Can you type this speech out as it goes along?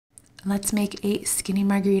Let's make a skinny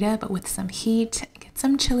margarita, but with some heat. Get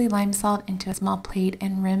some chili lime salt into a small plate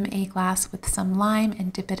and rim a glass with some lime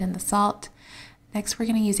and dip it in the salt. Next, we're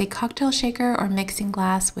going to use a cocktail shaker or mixing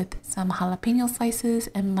glass with some jalapeno slices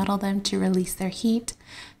and muddle them to release their heat.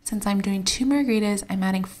 Since I'm doing 2 margaritas, I'm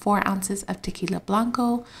adding 4 ounces of tequila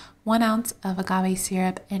blanco, 1 ounce of agave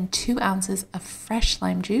syrup, and 2 ounces of fresh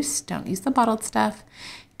lime juice. Don't use the bottled stuff.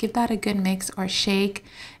 Give that a good mix or shake,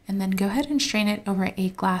 and then go ahead and strain it over a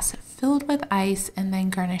glass filled with ice, and then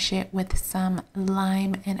garnish it with some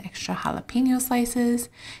lime and extra jalapeno slices.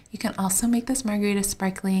 You can also make this margarita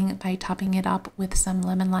sparkling by topping it up with some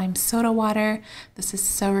lemon lime soda water. This is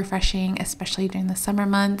so refreshing, especially during the summer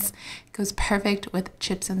months. It goes perfect with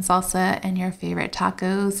chips and salsa and your favorite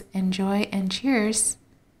tacos. Enjoy and cheers!